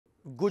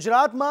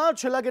गुजरात में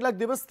छेल्ला કેટલાક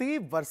દિવસથી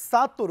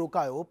વરસાદ તો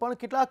રોકાયો પણ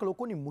કેટલાક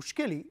લોકોની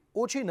મુશ્કેલી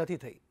ઓછી નથી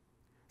થઈ।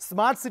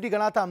 સ્માર્ટ સિટી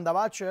ગણાતા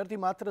અમદાવાદ શહેરથી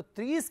માત્ર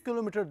 30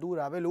 કિલોમીટર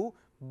દૂર આવેલું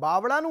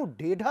બાવળાનું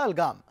ઢેઢાલ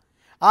ગામ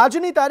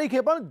આજની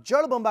તારીખે પણ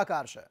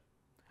જળબંબાકાર છે।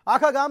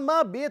 આખા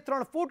ગામમાં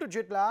 2-3 ફૂટ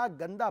જેટલા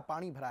ગંદા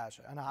પાણી ભરાયા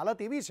છે અને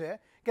હાલત એવી છે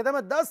કે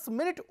તમે 10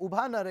 મિનિટ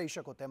ઊભા ન રહી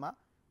શકો તેમાં।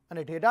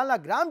 અને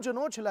ઢેઢાલના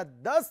ગ્રામજનો છેલ્લા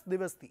 10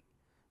 દિવસથી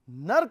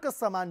નર્ક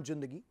સમાન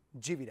જિંદગી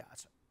જીવી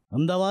રહ્યા છે।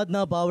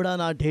 અમદાવાદના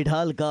બાવળાના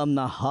ઢેઢાલ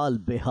ગામના હાલ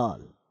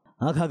બેહાલ।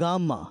 આખા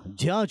ગામમાં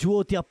જ્યાં જુઓ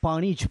ત્યાં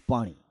પાણી જ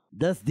પાણી।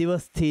 10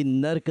 દિવસથી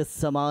નર્ક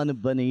સમાન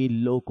બની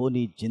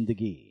લોકોની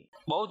જિંદગી।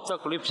 બહુ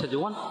તકલીફ છે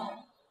જુઓ ને।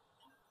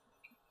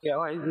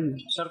 કહેવાય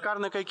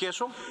સરકારને કઈ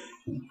કહેશો?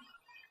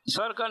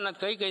 સરકારને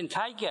કઈ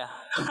થાય ક્યાં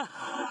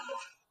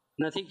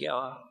નથી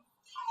કહેવા।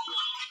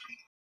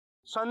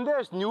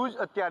 સંદેશ ન્યૂઝ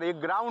અત્યારે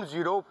ગ્રાઉન્ડ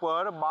ઝીરો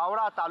પર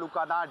બાવળા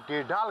તાલુકાના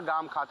ઢેઢાલ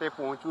ગામ ખાતે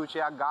પહોંચ્યું છે।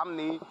 આ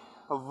ગામની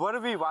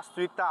વરવી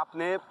વાસ્તવિકતા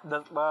આપને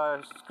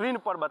સ્ક્રીન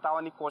પર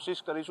બતાવવાની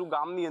કોશિશ કરીશું।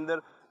 ગામની અંદર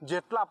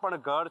જેટલા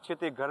પણ ઘર છે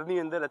તે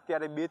ઘરની અંદર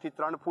અત્યારે 2 થી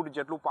 3 ફૂટ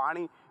જેટલું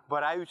પાણી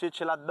ભરાયું છે।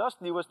 છેલ્લા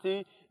 10 દિવસથી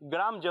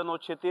ગ્રામજનો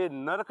છે તે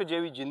નર્ક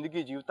જેવી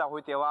જિંદગી જીવતા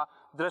હોય તેવા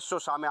દ્રશ્યો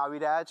સામે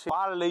આવી રહ્યા છે।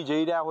 બહાર લઈ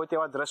જઈ રહ્યા હોય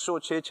તેવા દ્રશ્યો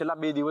છે। છેલ્લા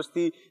 2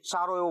 દિવસથી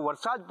સારો એવો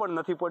વરસાદ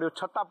પણ નથી પડ્યો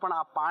છતાં પણ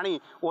આ પાણી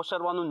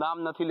ઓસરવાનું નામ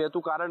નથી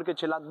લેતું, કારણ કે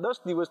છેલ્લા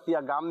 10 દિવસથી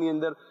આ ગામની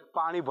અંદર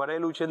પાણી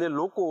ભરેલું છે ને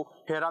લોકો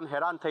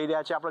હેરાન થઈ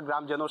રહ્યા છે। આપણે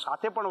ગ્રામજનો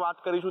સાથે પણ વાત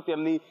કરીશું,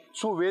 તેમની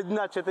શું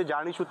વેદના છે તે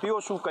જાણીશું, તેઓ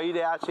શું કહી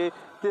રહ્યા છે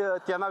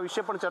તેના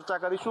વિશે પણ ચર્ચા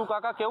કરીશું।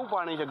 કાકા, કેવું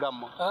પાણી છે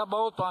ગામમાં?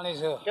 બહુ પાણી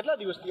છે। કેટલા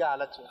દિવસથી આ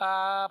હાલત છે?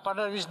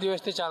 15-20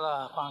 દિવસથી ચાલે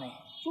પાણી।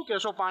 શું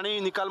કહેશો, પાણી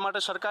નિકાલ માટે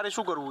સરકારે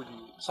શું કરવું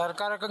જોઈએ?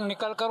 સરકારે કંઈક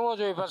નિકાલ કરવો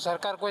જોઈએ પણ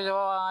સરકાર કોઈ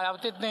જવા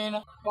આવતી જ નહીં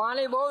ને।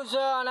 પાણી બહુ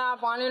છે અને આ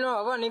પાણીનો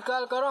હવે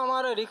નિકાલ કરો।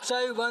 અમારે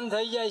રિક્ષા બંધ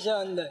થઈ જાય છે,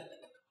 અંદર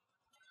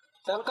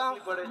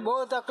બહુ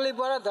તકલીફ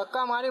પડે,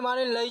 ધક્કા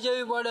મારી લઈ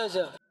જવી પડે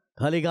છે।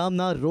 ખાલી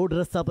ગામના રોડ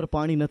રસ્તા પર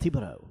પાણી નથી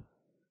ભરાયું,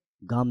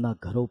 ગામના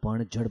ઘરો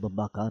પણ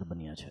જળબંબાકાર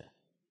બન્યા છે।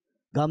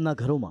 ગામના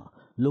ઘરોમાં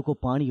લોકો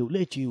પાણી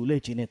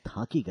ઉલેચીને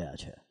થાકી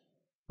ગયા છે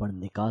પણ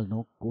નિકાલનો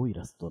કોઈ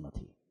રસ્તો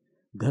નથી।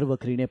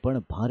 ઘરવખરીને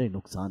પણ ભારે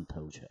નુકસાન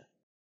થયું છે।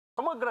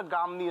 સમગ્ર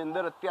ગામની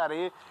અંદર અત્યારે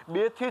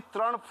 2 થી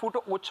 3 ફૂટ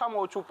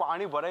ઓછામાં ઓછું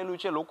પાણી ભરેલું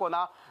છે।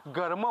 લોકોના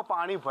ઘરમાં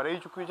પાણી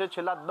ભરાઈ ચૂક્યું છે।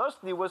 છેલ્લા 10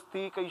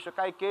 દિવસથી કહી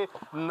શકાય કે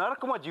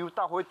નર્કમાં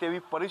જીવતા હોય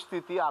તેવી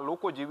પરિસ્થિતિ આ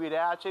લોકો જીવી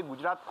રહ્યા છે।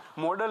 ગુજરાત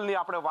મોડલની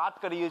આપણે વાત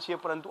કરીએ છીએ,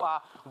 પરંતુ આ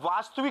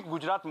વાસ્તવિક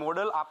ગુજરાત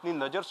મોડલ આપની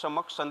નજર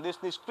સમક્ષ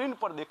સંદેશની સ્ક્રીન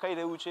પર દેખાઈ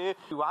રહ્યું છે।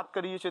 વાત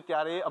કરીએ છીએ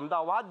ત્યારે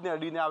અમદાવાદને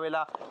અડીને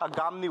આવેલા આ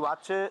ગામની વાત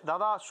છે।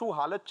 દાદા, શું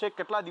હાલત છે?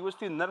 કેટલા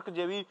દિવસથી નર્ક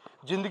જેવી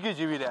જિંદગી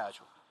જીવી રહ્યા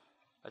છો?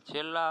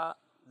 છેલ્લા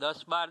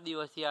 10-12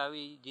 દિવસથી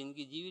આવી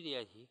જિંદગી જીવી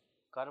રહ્યા છીએ।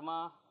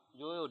 ઘરમાં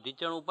જોયો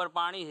ઢીચણ ઉપર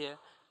પાણી છે,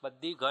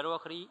 બધી ઘર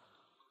વખરી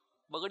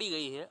બગડી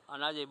ગઈ છે,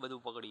 અનાજ એ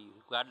બધું પકડી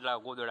ગયું, ગાડલા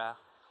ગોદડા,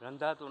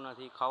 રંધાતું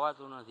નથી,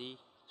 ખવાતું નથી,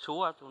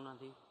 સુવાતું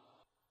નથી,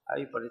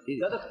 આવી પરિસ્થિતિ।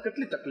 દાદા,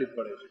 કેટલી તકલીફ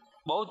પડે છે?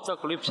 બહુ જ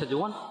તકલીફ છે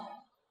જુઓ ને।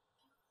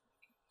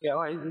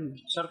 કહેવાય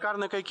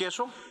સરકારને કઈ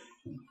કહેશો?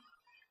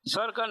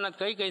 સરકારને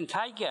કઈ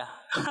થાય ક્યાં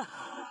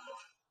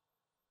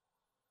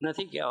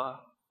નથી કહેવા।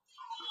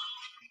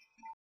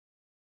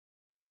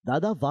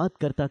 દાદા વાત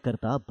કરતા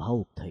કરતા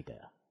ભાવુક થઈ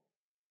ગયા।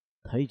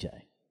 થઈ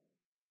જાય,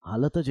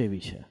 હાલત જ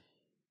એવી છે।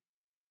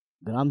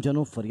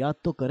 ગ્રામજનો ફરિયાદ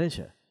તો કરે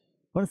છે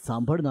પણ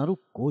સાંભળનારું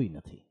કોઈ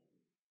નથી।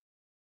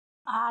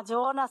 હા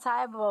જો ને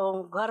સાહેબ,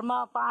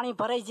 ઘરમાં પાણી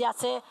ભરાઈ ગયા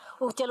છે,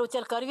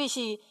 ઉચેલ કરવી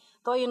છીએ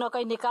તો એનો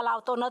કંઈ નિકાલ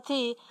આવતો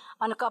નથી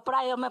અને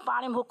કપડાં અમે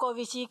પાણી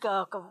મૂકવી છીએ,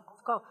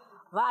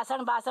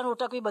 વાસણ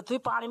ઉટકવી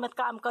બધું પાણીમાં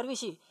કામ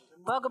કરવી છીએ।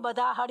 પગ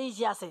બધા હળી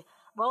ગયા છે,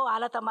 બહુ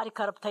હાલત અમારી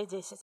ખરાબ થઈ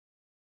જશે।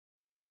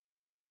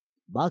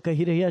 બા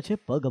કહી રહ્યા છે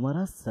પગ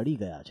અમારા સડી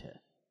ગયા છે।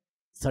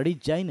 સડી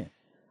જ જાય ને,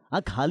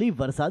 આ ખાલી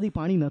વરસાદી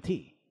પાણી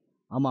નથી,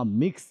 આમાં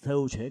મિક્સ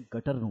થયું છે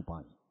ગટરનું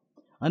પાણી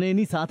અને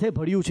એની સાથે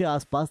ભળ્યું છે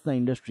આસપાસના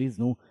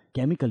ઇન્ડસ્ટ્રીઝનું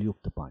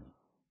કેમિકલયુક્ત પાણી,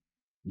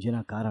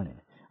 જેના કારણે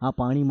આ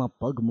પાણીમાં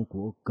પગ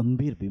મૂકવો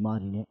ગંભીર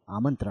બીમારીને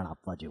આમંત્રણ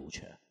આપવા જેવું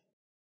છે।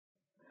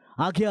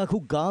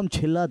 આખું ગામ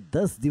છેલ્લા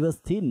 10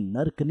 દિવસથી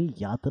નર્કની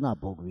યાતના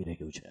ભોગવી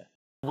રહ્યું છે।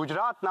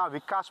 ગુજરાતના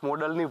વિકાસ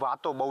મોડલની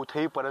વાતો બહુ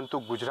થઈ, પરંતુ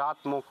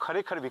ગુજરાતમાં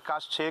ખરેખર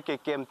વિકાસ છે કે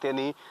કેમ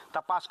તેની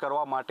તપાસ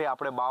કરવા માટે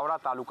આપણે બાવળા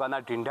તાલુકાના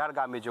ઢીંઢાર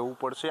ગામે જવું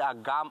પડશે। આ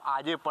ગામ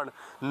આજે પણ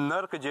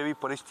નર્ક જેવી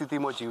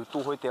પરિસ્થિતિમાં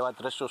જીવતું હોય તેવા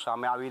દ્રશ્યો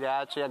સામે આવી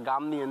રહ્યા છે। આ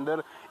ગામની અંદર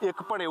એક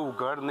પણ એવું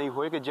ઘર નહીં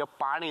હોય કે જ્યાં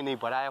પાણી નહીં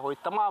ભરાયા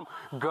હોય। તમામ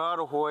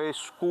ઘર હોય,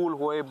 સ્કૂલ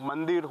હોય,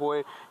 મંદિર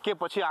હોય કે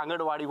પછી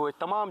આંગણવાડી હોય,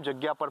 તમામ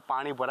જગ્યા પર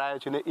પાણી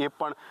ભરાયા છે ને એ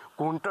પણ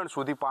ઘૂંટણ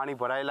સુધી પાણી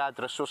ભરાયેલા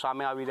દ્રશ્યો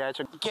સામે આવી રહ્યા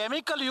છે।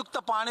 કેમિકલ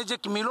યુક્ત પાણી, જે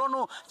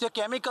મિલોનું જે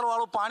કેમિકલ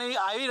વાળું પાણી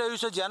આવી રહ્યું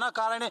છે, જેના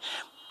કારણે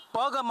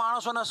પગ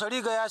માણસોના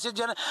સડી ગયા છે।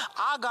 જેને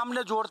આ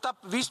ગામને જોડતા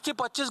 20 થી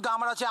 25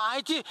 ગામડા છે,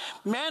 અહીંથી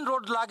મેઇન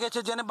રોડ લાગે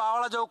છે, જેને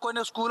બાવળા જવું,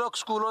 કોઈને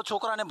સ્કૂલો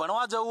છોકરાને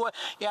ભણવા જવું હોય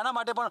એના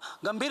માટે પણ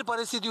ગંભીર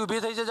પરિસ્થિતિ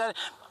ઊભી થઈ છે। જ્યારે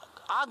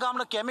આ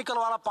ગામના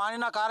કેમિકલવાળા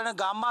પાણીના કારણે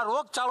ગામમાં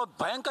રોગચાળો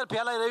ભયંકર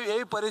ફેલાઈ રહ્યું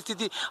એવી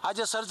પરિસ્થિતિ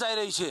આજે સર્જાઈ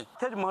રહી છે.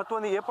 જ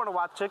મહત્વની એ પણ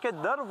વાત છે કે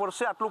દર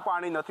વર્ષે આટલું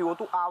પાણી નથી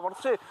હોતું. આ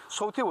વર્ષે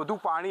સૌથી વધુ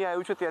પાણી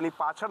આવ્યું છે. તેની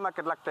પાછળના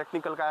કેટલાક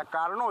ટેકનિકલ કયા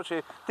કારણો છે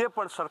તે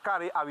પણ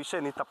સરકારે આ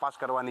વિષયની તપાસ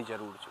કરવાની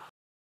જરૂર છે.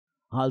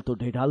 હાલ તો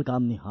ઢેઢાલ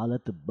ગામની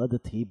હાલત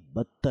બદથી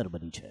બદતર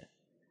બની છે.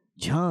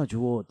 જ્યાં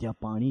જુઓ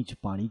ત્યાં પાણી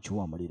જ પાણી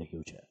જોવા મળી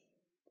રહ્યું છે,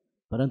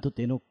 પરંતુ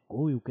તેનો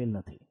કોઈ ઉકેલ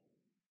નથી.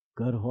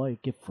 ઘર હોય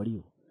કે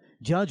ફળિયું,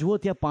 જ્યાં જુઓ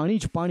ત્યાં પાણી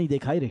જ પાણી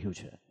દેખાઈ રહ્યું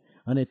છે,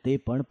 અને તે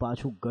પણ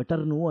પાછું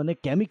ગટરનું અને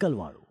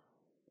કેમિકલવાળું.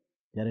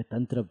 ત્યારે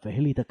તંત્ર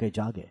વહેલી તકે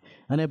જાગે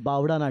અને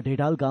બાવળાના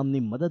ઢેઢાલ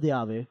ગામની મદદે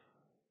આવે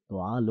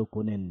તો આ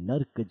લોકોને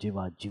નર્ક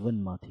જેવા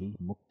જીવનમાંથી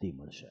મુક્તિ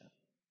મળશે.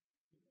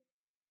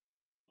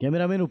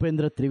 કેમેરામેન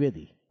ઉપેન્દ્ર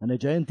ત્રિવેદી અને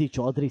જયંતિ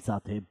ચૌધરી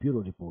સાથે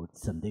બ્યુરો રિપોર્ટ,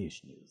 સંદેશ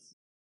ન્યૂઝ.